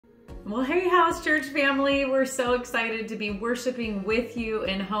Well, hey, House Church family, we're so excited to be worshiping with you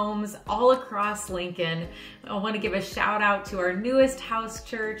in homes all across Lincoln. I want to give a shout out to our newest house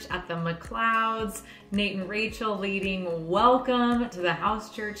church at the McLeods, Nate and Rachel leading. Welcome to the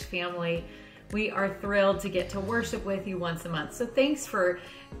House Church family. We are thrilled to get to worship with you once a month. So thanks for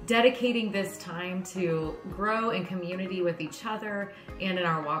dedicating this time to grow in community with each other and in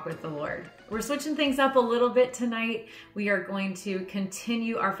our walk with the Lord. We're switching things up a little bit tonight. We are going to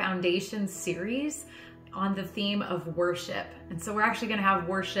continue our foundation series on the theme of worship. And so we're actually going to have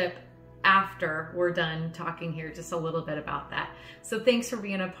worship after we're done talking here just a little bit about that. So thanks for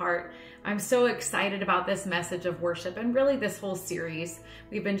being a part. I'm so excited about this message of worship and really this whole series.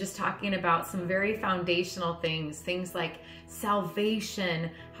 We've been just talking about some very foundational things like salvation,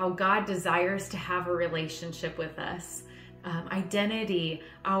 how God desires to have a relationship with us, identity,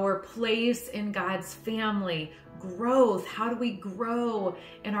 our place in God's family, growth. How do we grow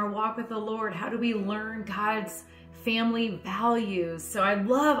in our walk with the Lord? How do we learn God's family values? So I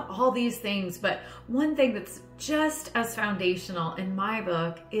love all these things, but one thing that's just as foundational in my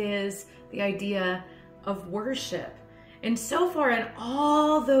book is the idea of worship. And so far in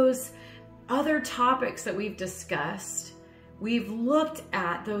all those other topics that we've discussed, we've looked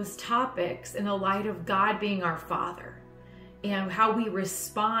at those topics in the light of God being our Father and how we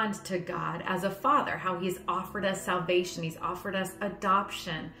respond to God as a Father, how He's offered us salvation, He's offered us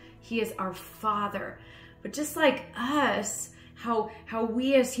adoption. He is our Father. But just like us, how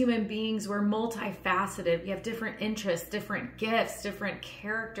we as human beings, we're multifaceted. We have different interests, different gifts, different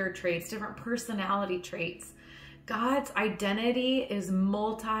character traits, different personality traits. God's identity is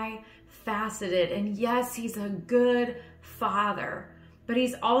multifaceted. And yes, He's a good Father, but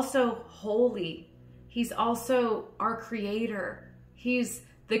He's also holy. He's also our Creator. He's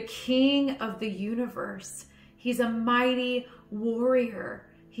the King of the universe. He's a mighty warrior.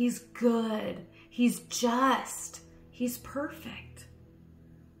 He's good. He's just. He's perfect.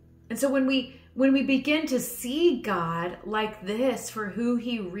 And so when we begin to see God like this for who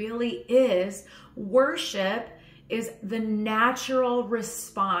He really is, worship is the natural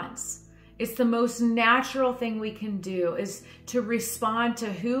response. It's the most natural thing we can do, is to respond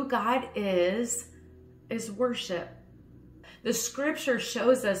to who God is worship. The scripture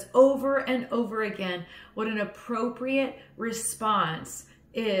shows us over and over again what an appropriate response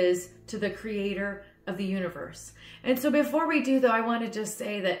is to the Creator of the universe. And so before we do, though, I want to just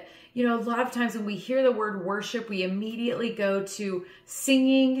say that, a lot of times when we hear the word worship, we immediately go to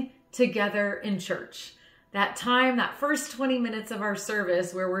singing together in church. That time, that first 20 minutes of our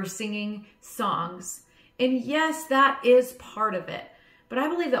service where we're singing songs. And yes, that is part of it. But I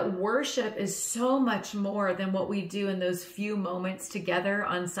believe that worship is so much more than what we do in those few moments together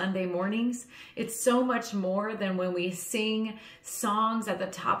on Sunday mornings. It's so much more than when we sing songs at the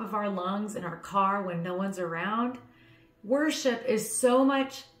top of our lungs in our car when no one's around. Worship is so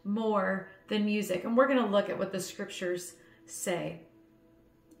much more than music. And we're going to look at what the scriptures say.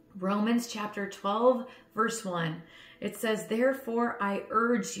 Romans chapter 12, verse 1. It says, "Therefore I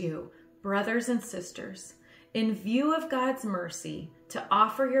urge you, brothers and sisters, in view of God's mercy, to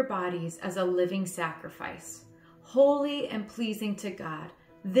offer your bodies as a living sacrifice, holy and pleasing to God.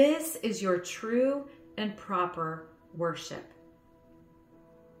 This is your true and proper worship."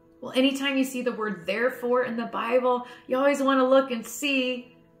 Well, anytime you see the word therefore in the Bible, you always want to look and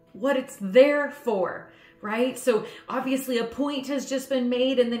see what it's there for, right? So obviously a point has just been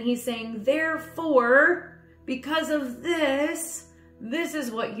made, and then he's saying, therefore, because of this is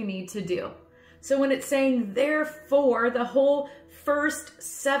what you need to do. So when it's saying therefore, the whole first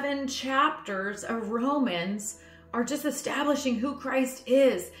 7 chapters of Romans are just establishing who Christ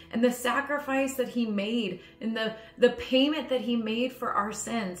is and the sacrifice that He made and the payment that He made for our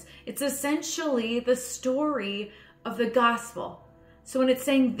sins. It's essentially the story of the gospel. So when it's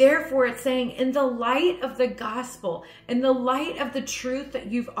saying therefore, it's saying in the light of the gospel, in the light of the truth that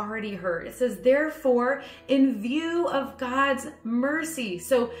you've already heard. It says therefore, in view of God's mercy.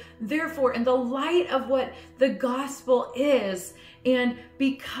 So therefore, in the light of what the gospel is, and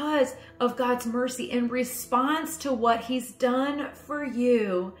because of God's mercy, in response to what He's done for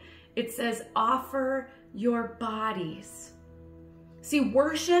you, it says offer your bodies. See,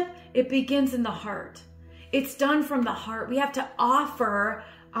 worship, it begins in the heart. It's done from the heart. We have to offer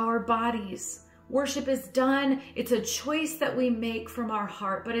our bodies. Worship is done. It's a choice that we make from our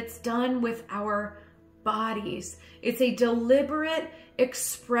heart, but it's done with our bodies. It's a deliberate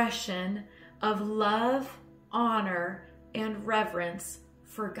expression of love, honor, and reverence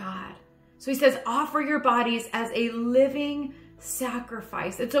for God. So he says, offer your bodies as a living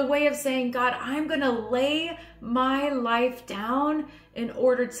sacrifice. It's a way of saying, God, I'm going to lay my life down in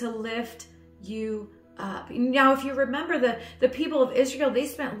order to lift you up. Now, if you remember the people of Israel, they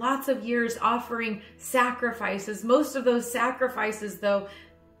spent lots of years offering sacrifices. Most of those sacrifices, though,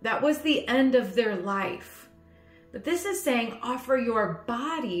 that was the end of their life. But this is saying offer your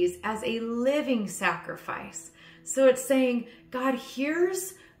bodies as a living sacrifice. So it's saying, God,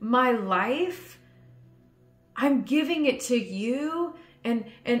 here's my life. I'm giving it to you. And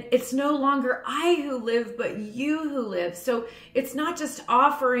it's no longer I who live, but you who live. So it's not just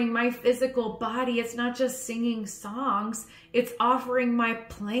offering my physical body. It's not just singing songs. It's offering my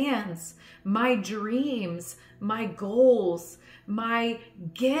plans, my dreams, my goals, my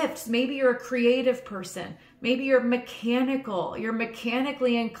gifts. Maybe you're a creative person. Maybe you're mechanical. You're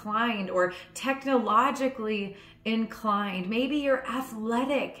mechanically inclined or technologically inclined. Maybe you're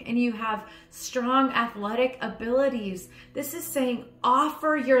athletic and you have strong athletic abilities. This is saying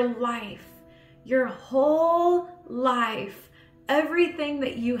offer your life, your whole life, everything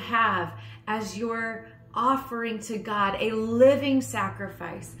that you have as your offering to God, a living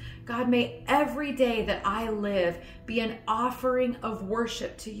sacrifice. God, may every day that I live be an offering of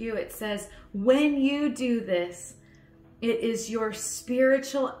worship to you. It says, when you do this, it is your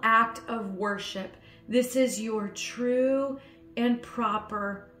spiritual act of worship. This is your true and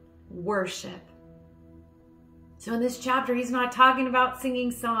proper worship. So in this chapter, he's not talking about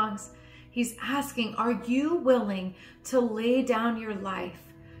singing songs. He's asking, are you willing to lay down your life,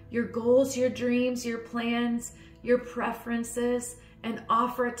 your goals, your dreams, your plans, your preferences, and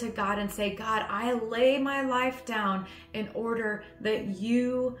offer it to God and say, God, I lay my life down in order that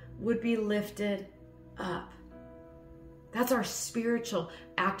you would be lifted up. That's our spiritual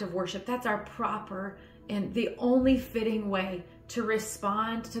act of worship. That's our proper and the only fitting way to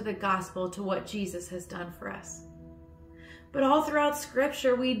respond to the gospel, to what Jesus has done for us. But all throughout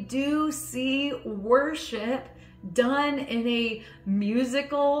Scripture, we do see worship done in a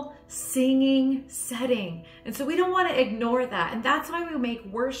musical, singing setting. And so we don't want to ignore that. And that's why we make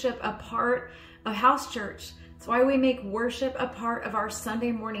worship a part of house church. That's why we make worship a part of our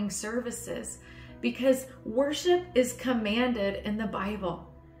Sunday morning services. Because worship is commanded in the Bible.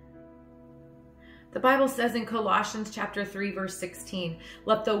 The Bible says in Colossians chapter 3, verse 16,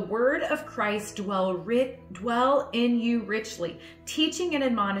 let the word of Christ dwell in you richly, teaching and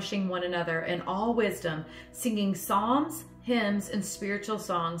admonishing one another in all wisdom, singing psalms, hymns, and spiritual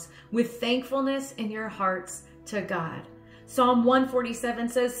songs with thankfulness in your hearts to God. Psalm 147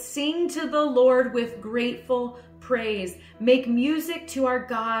 says, sing to the Lord with grateful praise. Make music to our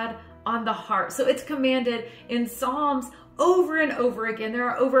God on the harp. So it's commanded in Psalms over and over again. There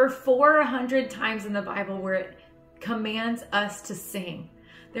are over 400 times in the Bible where it commands us to sing.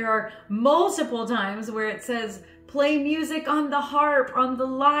 There are multiple times where it says, play music on the harp, on the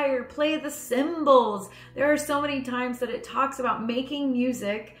lyre, play the cymbals. There are so many times that it talks about making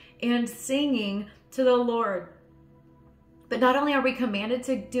music and singing to the Lord. But not only are we commanded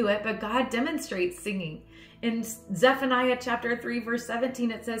to do it, but God demonstrates singing. In Zephaniah chapter 3, verse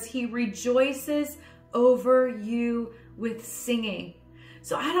 17, it says, he rejoices over you with singing.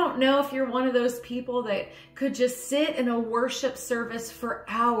 So I don't know if you're one of those people that could just sit in a worship service for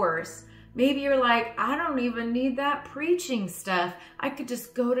hours. Maybe you're like, I don't even need that preaching stuff. I could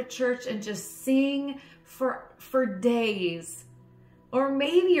just go to church and just sing for days. Or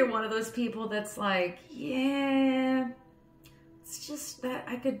maybe you're one of those people that's like, yeah, it's just that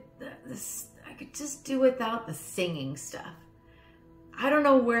I could just do without the singing stuff. I don't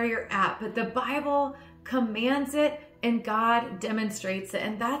know where you're at, but the Bible commands it and God demonstrates it.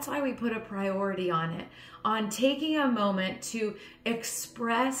 And that's why we put a priority on it, on taking a moment to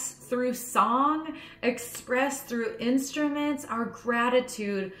express through song, express through instruments, our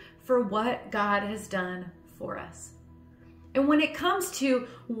gratitude for what God has done for us. And when it comes to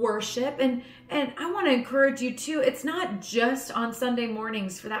worship, and I want to encourage you too, it's not just on Sunday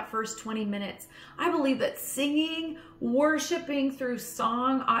mornings for that first 20 minutes. I believe that singing, worshiping through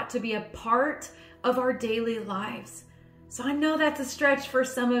song ought to be a part of our daily lives. So I know that's a stretch for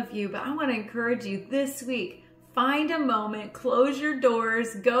some of you, but I want to encourage you this week, find a moment, close your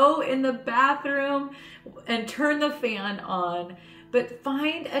doors, go in the bathroom and turn the fan on. But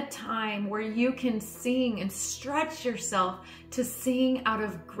find a time where you can sing and stretch yourself to sing out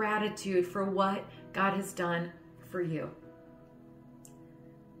of gratitude for what God has done for you.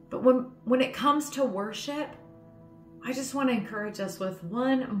 But when it comes to worship, I just want to encourage us with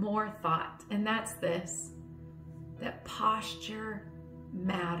one more thought, and that's this, that posture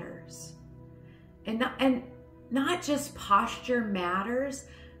matters. And not just posture matters,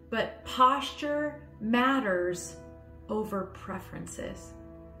 but posture matters over preferences.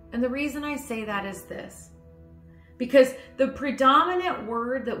 And the reason I say that is this. Because the predominant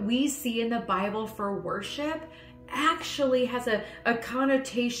word that we see in the Bible for worship actually has a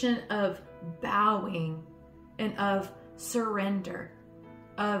connotation of bowing and of surrender,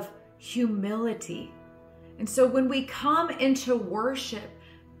 of humility. And so when we come into worship,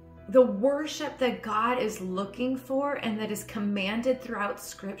 the worship that God is looking for and that is commanded throughout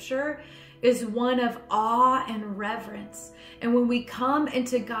Scripture is one of awe and reverence. And when we come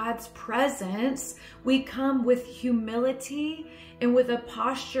into God's presence, we come with humility and with a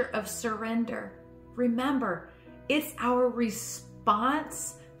posture of surrender. Remember, it's our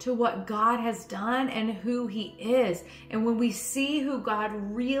response to what God has done and who He is. And when we see who God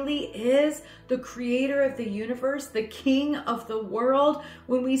really is, the creator of the universe, the king of the world,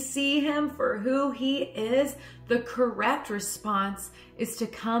 when we see Him for who He is, the correct response is to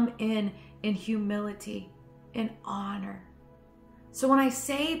come in humility and honor. So when I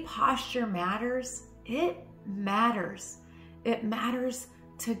say posture matters, it matters. It matters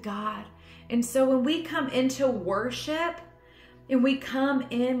to God. And so when we come into worship, and we come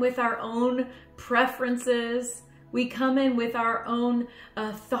in with our own preferences, we come in with our own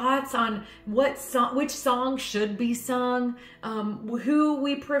thoughts on which song should be sung, who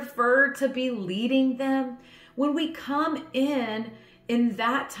we prefer to be leading them. When we come in with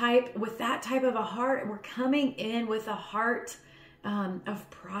that type of a heart, we're coming in with a heart of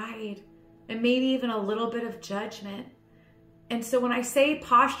pride and maybe even a little bit of judgment. And so when I say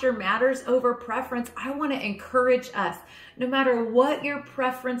posture matters over preference, I want to encourage us, no matter what your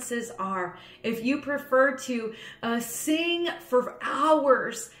preferences are, if you prefer to sing for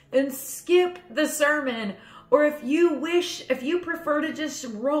hours and skip the sermon, or if you prefer to just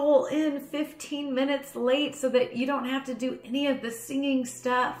roll in 15 minutes late so that you don't have to do any of the singing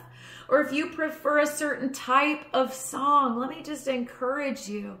stuff, or if you prefer a certain type of song, let me just encourage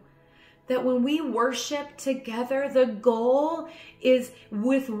you that when we worship together, the goal is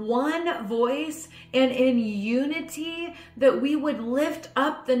with one voice and in unity that we would lift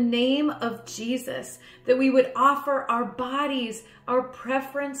up the name of Jesus, that we would offer our bodies, our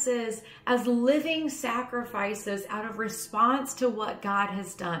preferences as living sacrifices out of response to what God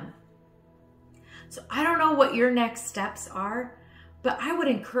has done. So I don't know what your next steps are, but I would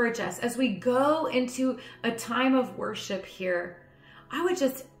encourage us as we go into a time of worship here, I would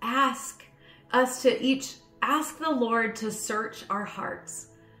just ask us to each ask the Lord to search our hearts,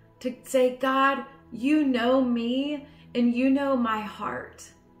 to say, God, you know me and you know my heart.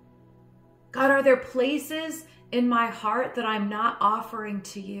 God, are there places in my heart that I'm not offering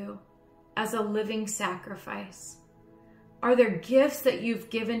to you as a living sacrifice? Are there gifts that you've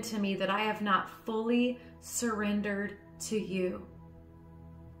given to me that I have not fully surrendered to you?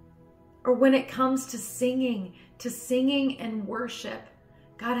 Or when it comes to singing and worship,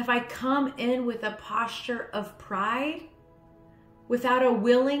 God, have I come in with a posture of pride, without a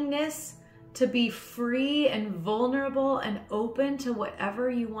willingness to be free and vulnerable and open to whatever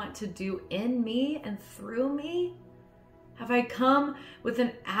you want to do in me and through me? Have I come with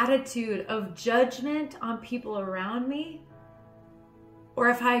an attitude of judgment on people around me? Or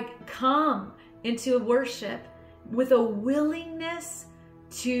have I come into worship with a willingness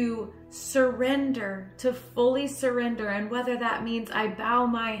to surrender, to fully surrender? And whether that means I bow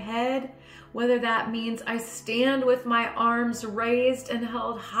my head, whether that means I stand with my arms raised and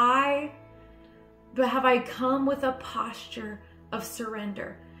held high, but have I come with a posture of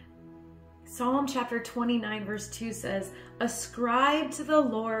surrender? Psalm chapter 29 verse 2 says, ascribe to the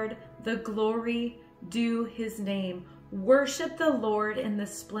Lord the glory due his name. Worship the Lord in the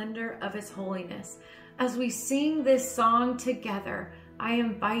splendor of his holiness. As we sing this song together, I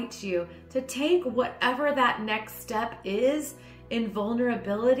invite you to take whatever that next step is in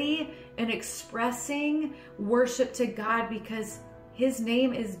vulnerability and expressing worship to God, because his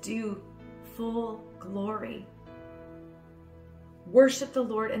name is due full glory. Worship the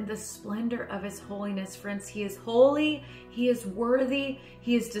Lord in the splendor of his holiness, friends. He is holy, he is worthy,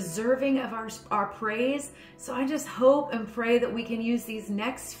 he is deserving of our praise. So I just hope and pray that we can use these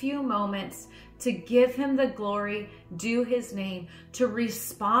next few moments to give him the glory due his name, to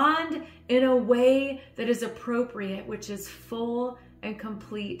respond in a way that is appropriate, which is full and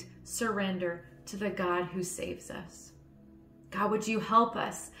complete surrender to the God who saves us. God, would you help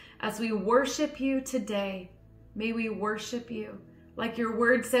us as we worship you today? May we worship you, like your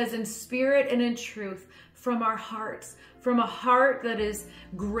word says, in spirit and in truth, from our hearts, from a heart that is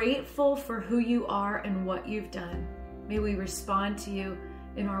grateful for who you are and what you've done. May we respond to you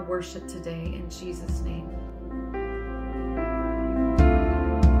in our worship today, in Jesus' name.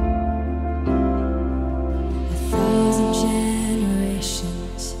 A thousand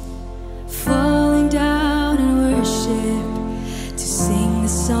generations falling down in worship to sing the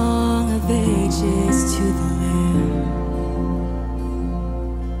song of ages to the Lamb.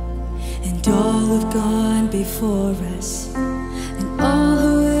 And all who've gone before us and all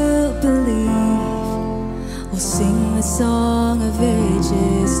who will believe will sing the song of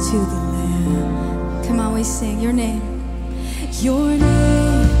ages to the Lamb. Come on, we sing your name. Your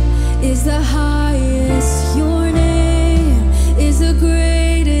name is the highest. Your name is the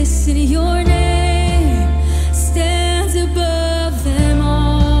greatest. In your name